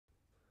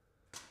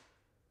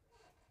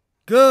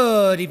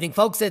Good evening,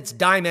 folks. It's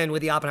Diamond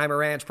with the Oppenheimer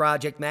Ranch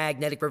Project,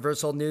 Magnetic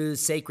Reversal News,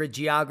 Sacred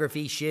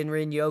Geography,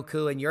 Shinrin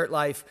Yoku, and Yurt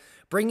Life,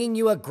 bringing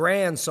you a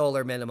grand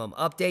solar minimum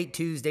update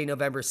Tuesday,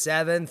 November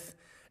 7th,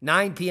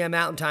 9 p.m.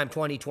 Mountain Time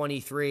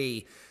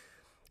 2023.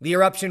 The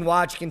eruption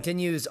watch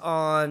continues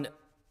on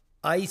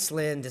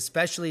Iceland,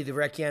 especially the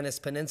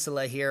Reykjanes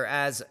Peninsula here,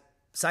 as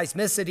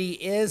seismicity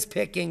is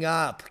picking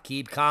up.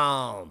 Keep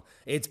calm.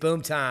 It's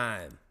boom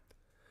time.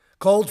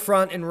 Cold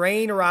front and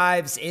rain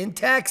arrives in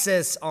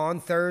Texas on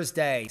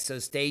Thursday, so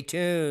stay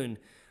tuned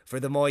for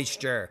the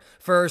moisture.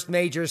 First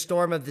major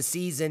storm of the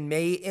season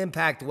may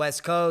impact the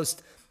West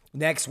Coast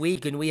next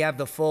week, and we have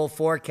the full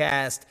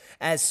forecast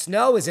as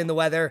snow is in the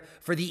weather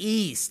for the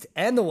East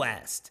and the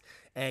West.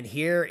 And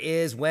here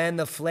is when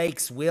the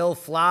flakes will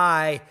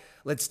fly.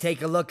 Let's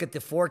take a look at the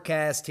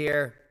forecast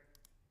here.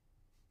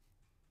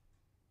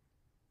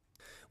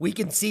 We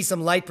can see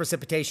some light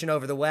precipitation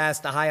over the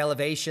west, the high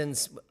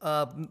elevations,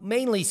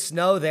 mainly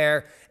snow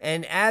there.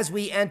 And as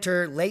we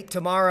enter late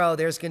tomorrow,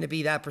 there's going to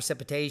be that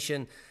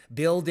precipitation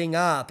building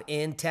up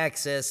in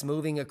Texas,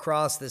 moving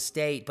across the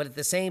state. But at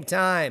the same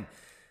time,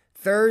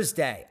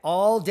 Thursday,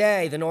 all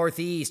day, the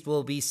Northeast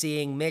will be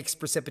seeing mixed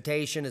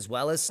precipitation as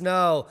well as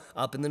snow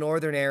up in the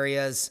northern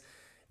areas.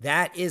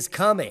 That is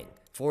coming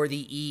for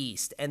the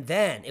East. And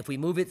then if we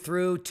move it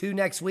through to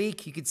next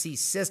week, you can see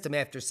system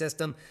after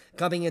system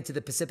coming into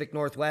the Pacific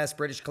Northwest,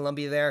 British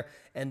Columbia there,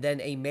 and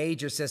then a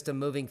major system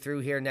moving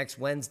through here next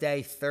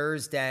Wednesday,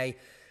 Thursday.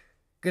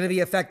 Going to be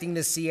affecting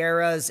the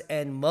Sierras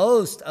and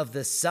most of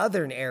the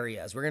southern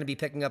areas. We're going to be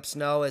picking up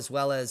snow as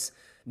well as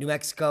New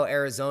Mexico,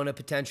 Arizona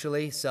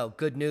potentially. So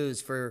good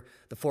news for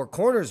the Four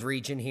Corners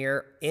region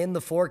here in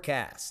the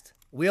forecast.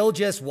 We'll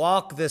just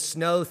walk the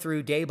snow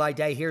through day by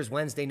day. Here's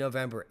Wednesday,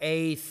 November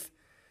 8th.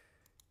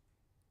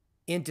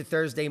 Into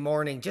Thursday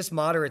morning, just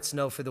moderate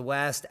snow for the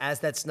west. As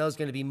that snow is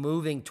going to be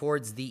moving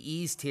towards the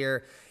east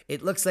here,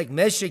 it looks like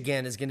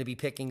Michigan is going to be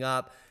picking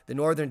up the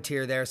northern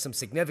tier there, some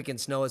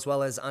significant snow, as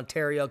well as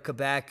Ontario,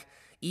 Quebec,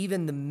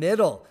 even the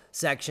middle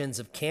sections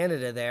of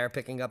Canada there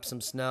picking up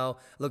some snow.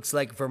 Looks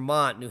like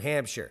Vermont, New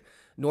Hampshire,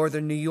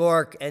 northern New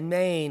York, and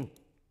Maine.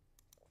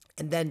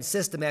 And then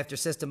system after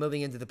system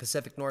moving into the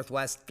Pacific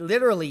Northwest,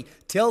 literally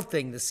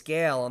tilting the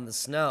scale on the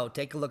snow.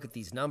 Take a look at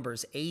these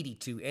numbers,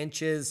 82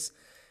 inches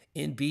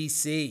in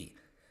BC.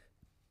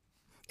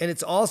 And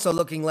it's also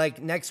looking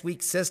like next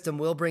week's system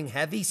will bring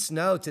heavy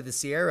snow to the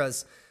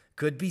Sierras.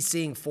 Could be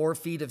seeing 4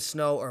 feet of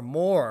snow or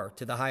more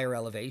to the higher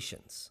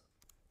elevations.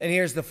 And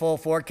here's the full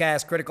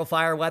forecast. Critical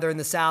fire weather in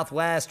the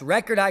southwest.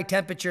 Record high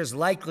temperatures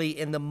likely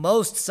in the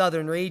most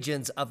southern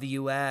regions of the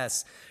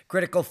U.S.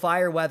 Critical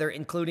fire weather,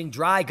 including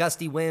dry,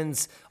 gusty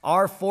winds,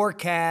 are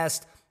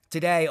forecast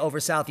today over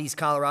southeast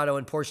Colorado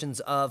and portions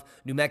of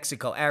New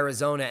Mexico,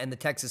 Arizona, and the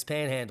Texas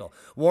Panhandle.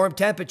 Warm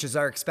temperatures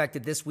are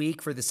expected this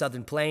week for the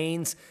Southern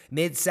Plains,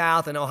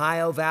 Mid-South, and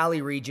Ohio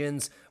Valley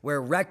regions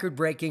where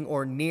record-breaking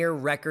or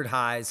near-record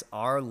highs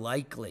are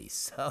likely.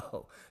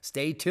 So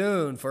stay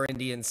tuned for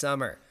Indian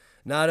summer.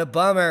 Not a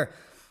bummer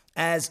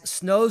as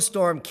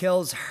snowstorm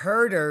kills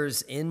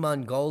herders in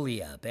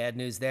Mongolia. Bad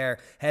news there.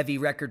 Heavy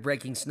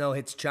record-breaking snow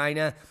hits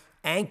China.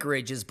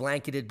 Anchorage is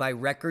blanketed by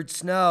record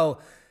snow.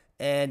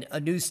 And a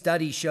new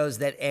study shows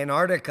that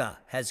Antarctica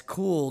has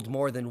cooled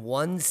more than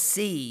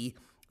 1°C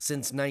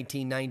since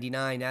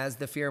 1999 as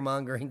the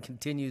fear-mongering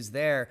continues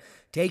there.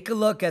 Take a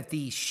look at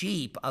the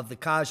sheep of the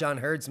Kazan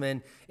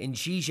herdsmen in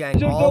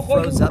Xizang all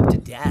froze up to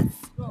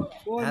death.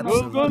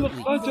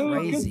 Absolutely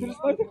crazy.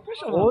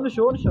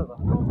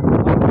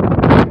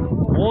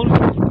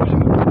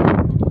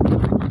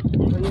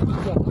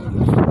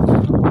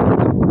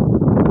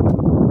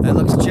 That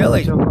looks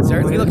chilly.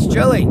 Certainly looks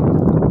chilly.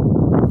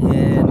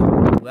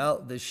 And,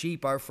 well, the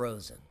sheep are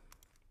frozen.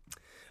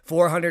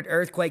 400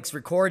 earthquakes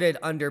recorded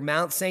under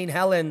Mount St.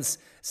 Helens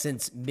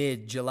since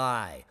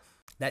mid-July.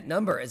 That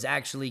number has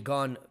actually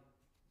gone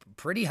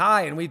pretty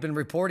high, and we've been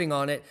reporting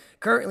on it.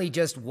 Currently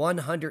just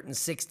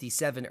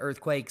 167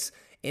 earthquakes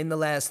in the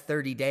last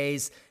 30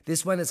 days.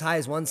 This went as high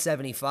as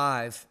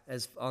 175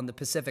 as on the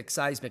Pacific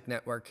Seismic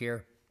Network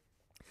here.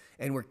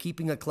 And we're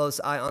keeping a close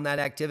eye on that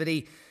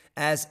activity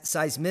as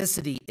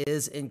seismicity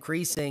is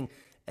increasing.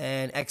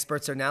 And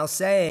experts are now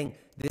saying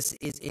this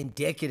is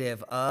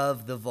indicative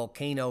of the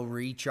volcano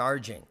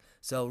recharging.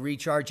 So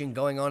recharging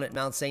going on at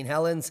Mount St.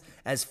 Helens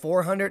as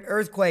 400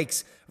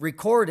 earthquakes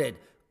recorded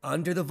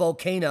under the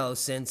volcano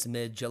since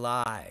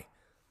mid-July.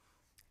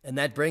 And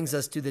that brings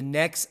us to the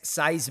next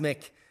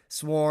seismic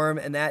swarm,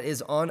 and that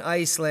is on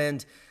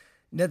Iceland.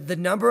 Now, the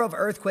number of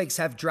earthquakes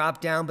have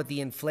dropped down, but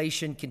the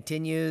inflation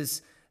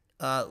continues.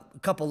 A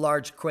couple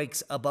large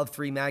quakes above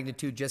 3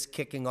 magnitude just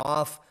kicking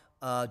off.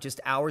 Just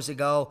hours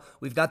ago.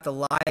 We've got the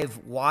live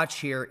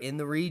watch here in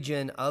the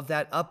region of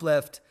that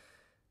uplift,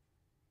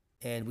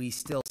 and we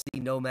still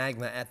see no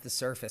magma at the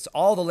surface.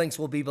 All the links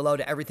will be below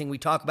to everything we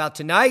talk about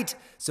tonight,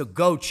 so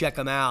go check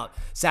them out.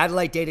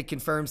 Satellite data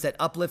confirms that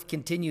uplift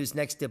continues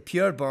next to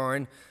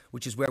Pureborn,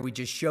 which is where we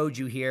just showed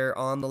you here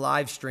on the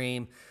live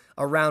stream.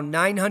 Around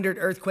 900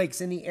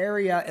 earthquakes in the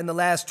area in the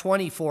last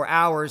 24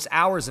 hours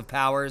of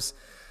powers.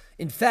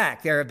 In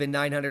fact, there have been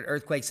 900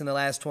 earthquakes in the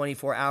last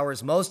 24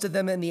 hours, most of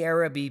them in the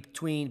area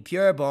between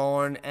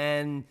Pureborn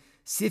and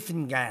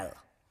Sifngal.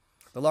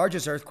 The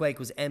largest earthquake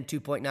was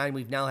M2.9.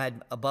 We've now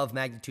had above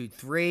magnitude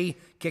 3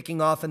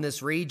 kicking off in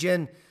this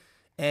region.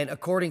 And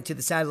according to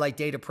the satellite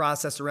data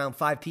processed around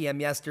 5 p.m.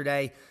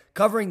 yesterday,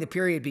 covering the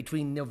period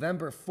between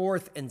November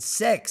 4th and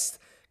 6th,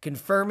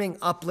 confirming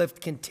uplift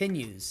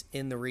continues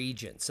in the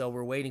region. So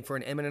we're waiting for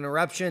an imminent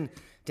eruption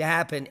to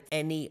happen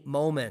any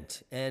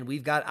moment. And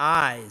we've got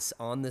eyes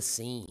on the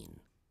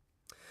scene.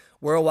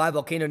 Worldwide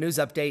volcano news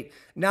update.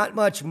 Not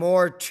much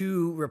more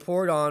to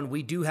report on.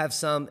 We do have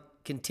some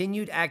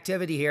continued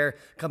activity here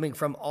coming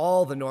from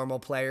all the normal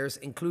players,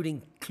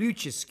 including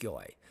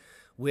Kluchiskoy,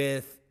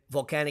 with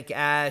volcanic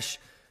ash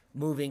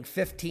moving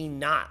 15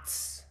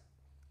 knots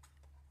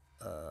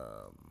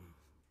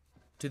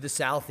to the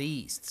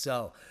southeast.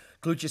 So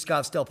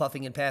Kluchiskov still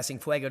puffing and passing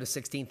Fuego to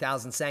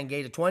 16,000,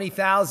 Sangay to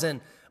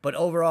 20,000, but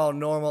overall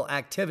normal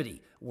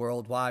activity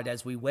worldwide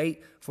as we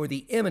wait for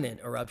the imminent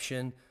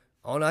eruption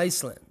on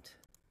Iceland.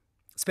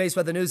 Space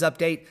weather news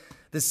update.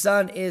 The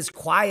sun is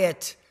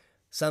quiet.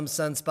 Some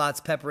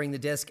sunspots peppering the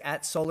disk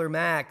at solar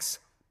max.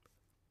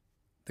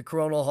 The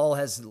coronal hole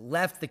has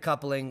left the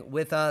coupling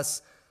with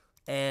us,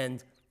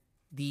 and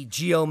the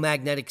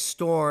geomagnetic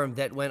storm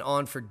that went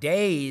on for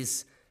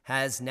days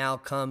has now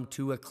come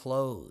to a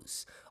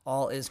close.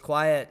 All is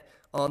quiet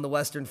on the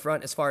Western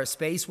Front as far as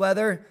space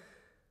weather.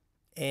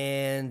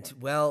 And,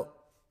 well,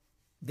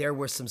 there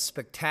were some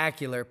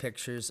spectacular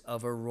pictures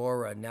of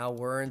aurora. Now,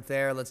 weren't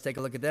there? Let's take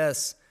a look at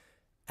this.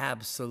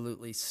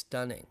 Absolutely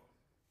stunning.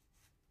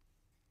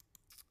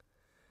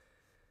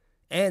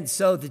 And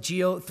so the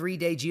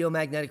 3-day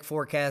geomagnetic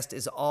forecast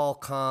is all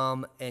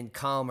calm and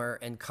calmer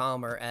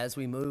as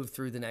we move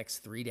through the next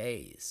 3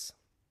 days.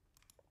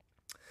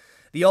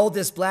 The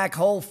oldest black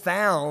hole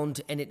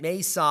found, and it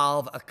may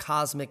solve a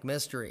cosmic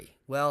mystery.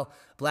 Well,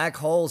 black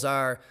holes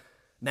are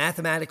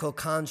mathematical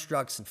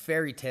constructs and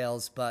fairy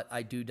tales, but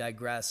I do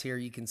digress. Here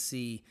you can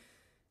see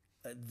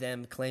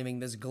them claiming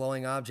this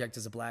glowing object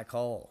is a black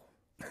hole.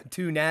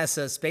 2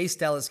 NASA space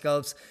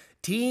telescopes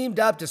teamed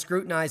up to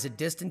scrutinize a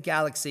distant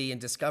galaxy and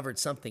discovered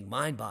something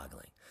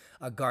mind-boggling.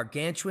 A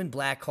gargantuan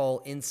black hole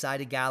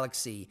inside a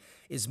galaxy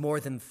is more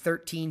than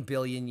 13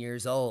 billion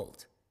years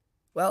old.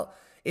 Well,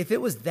 if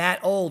it was that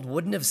old,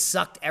 wouldn't it have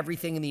sucked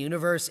everything in the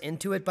universe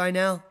into it by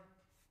now?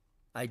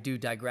 I do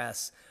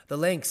digress. The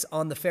links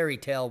on the fairy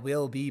tale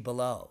will be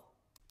below.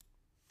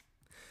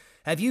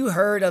 Have you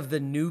heard of the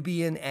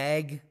Nubian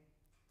Egg?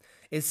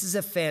 This is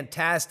a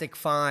fantastic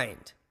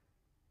find.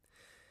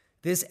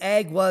 This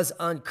egg was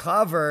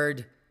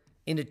uncovered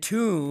in a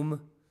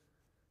tomb,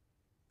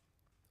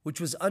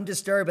 which was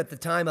undisturbed at the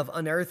time of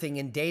unearthing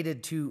and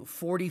dated to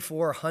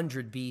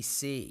 4400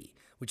 BC,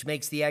 which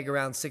makes the egg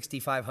around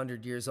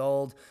 6,500 years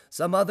old.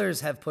 Some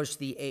others have pushed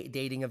the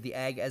dating of the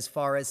egg as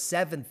far as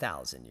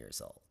 7,000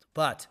 years old.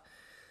 But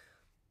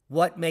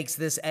what makes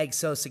this egg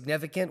so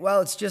significant?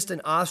 Well, it's just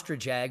an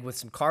ostrich egg with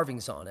some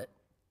carvings on it,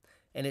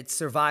 and it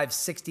survived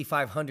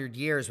 6,500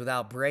 years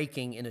without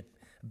breaking in a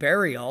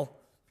burial.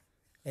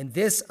 And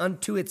this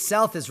unto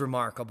itself is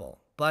remarkable.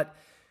 But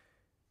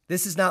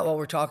this is not what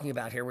we're talking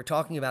about here. We're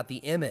talking about the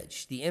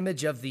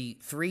image of the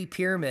 3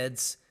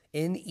 pyramids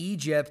in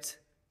Egypt,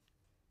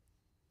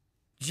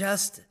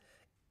 just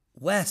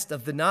west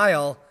of the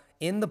Nile,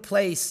 in the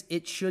place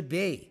it should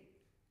be.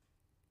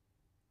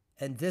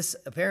 And this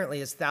apparently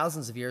is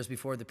thousands of years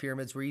before the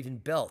pyramids were even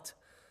built.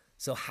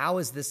 So how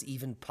is this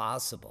even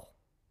possible?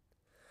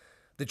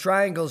 The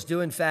triangles do,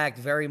 in fact,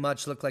 very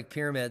much look like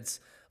pyramids,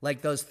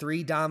 like those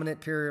 3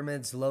 dominant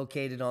pyramids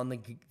located on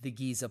the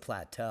Giza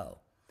Plateau.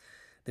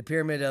 The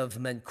Pyramid of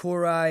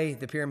Menkaure,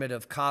 the Pyramid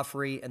of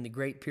Khafre, and the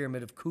Great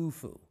Pyramid of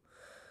Khufu.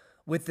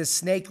 With the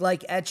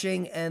snake-like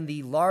etching and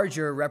the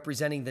larger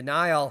representing the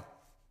Nile,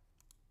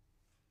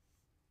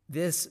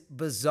 this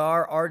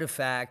bizarre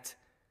artifact,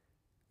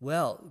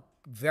 well,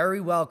 very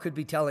well could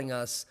be telling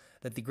us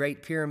that the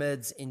Great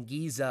Pyramids in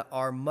Giza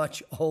are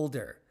much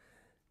older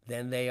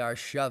than they are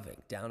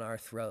shoving down our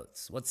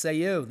throats. What say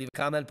you? Leave a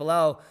comment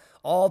below.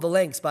 All the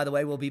links, by the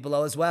way, will be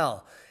below as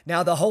well.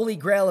 Now, the holy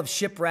grail of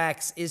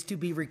shipwrecks is to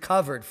be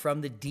recovered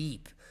from the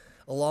deep,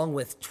 along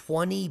with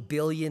 $20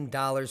 billion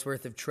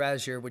worth of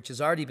treasure, which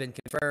has already been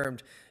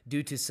confirmed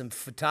due to some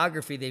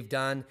photography they've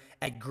done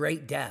at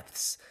great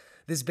depths.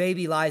 This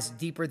baby lies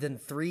deeper than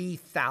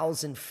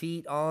 3,000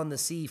 feet on the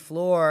sea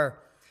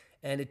floor,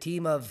 and a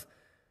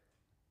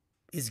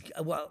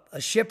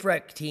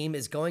shipwreck team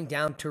is going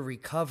down to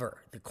recover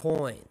the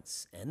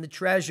coins and the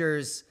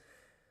treasures.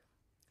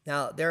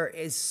 Now, there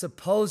is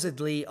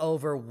supposedly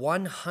over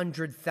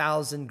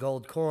 100,000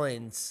 gold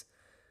coins,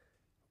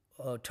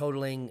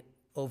 totaling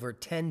over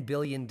 $10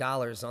 billion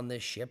on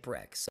this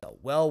shipwreck. So,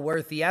 well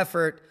worth the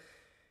effort,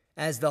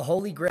 as the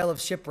holy grail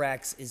of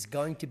shipwrecks is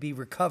going to be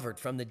recovered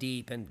from the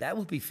deep, and that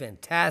will be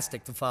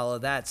fantastic to follow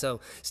that. So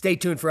stay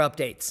tuned for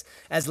updates.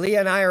 As Leah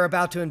and I are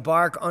about to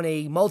embark on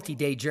a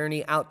multi-day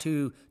journey out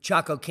to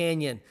Chaco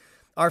Canyon,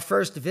 our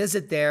first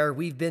visit there,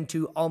 we've been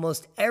to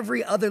almost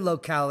every other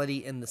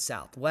locality in the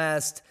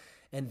Southwest,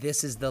 And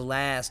this is the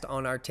last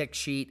on our tick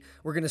sheet.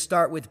 We're going to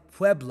start with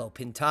Pueblo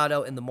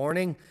Pintado in the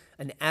morning,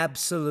 an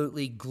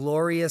absolutely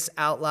glorious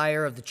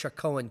outlier of the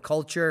Chacoan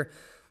culture.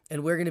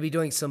 And we're going to be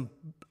doing some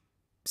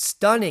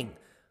stunning,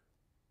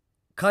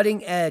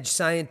 cutting-edge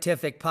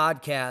scientific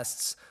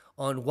podcasts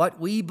on what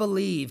we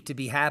believe to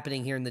be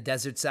happening here in the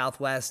desert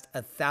Southwest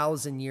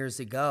 1,000 years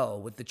ago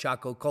with the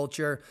Chaco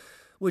culture,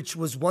 which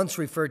was once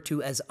referred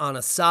to as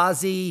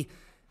Anasazi,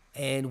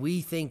 and we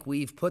think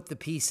we've put the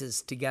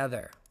pieces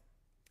together.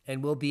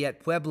 And we'll be at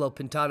Pueblo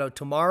Pintado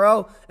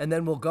tomorrow, and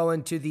then we'll go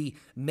into the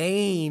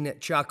main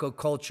Chaco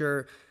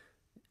culture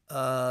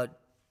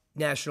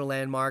national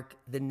landmark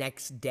the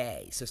next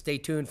day. So stay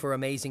tuned for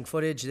amazing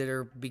footage that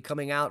are be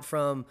coming out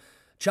from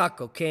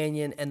Chaco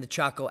Canyon and the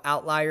Chaco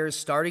Outliers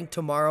starting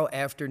tomorrow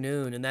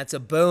afternoon. And that's a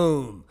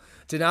boom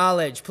to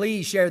knowledge.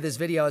 Please share this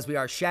video as we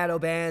are shadow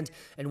banned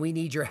and we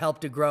need your help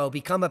to grow.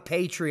 Become a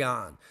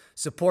Patreon.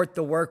 Support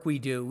the work we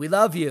do. We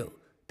love you.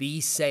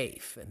 Be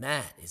safe. And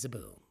that is a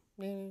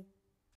boom.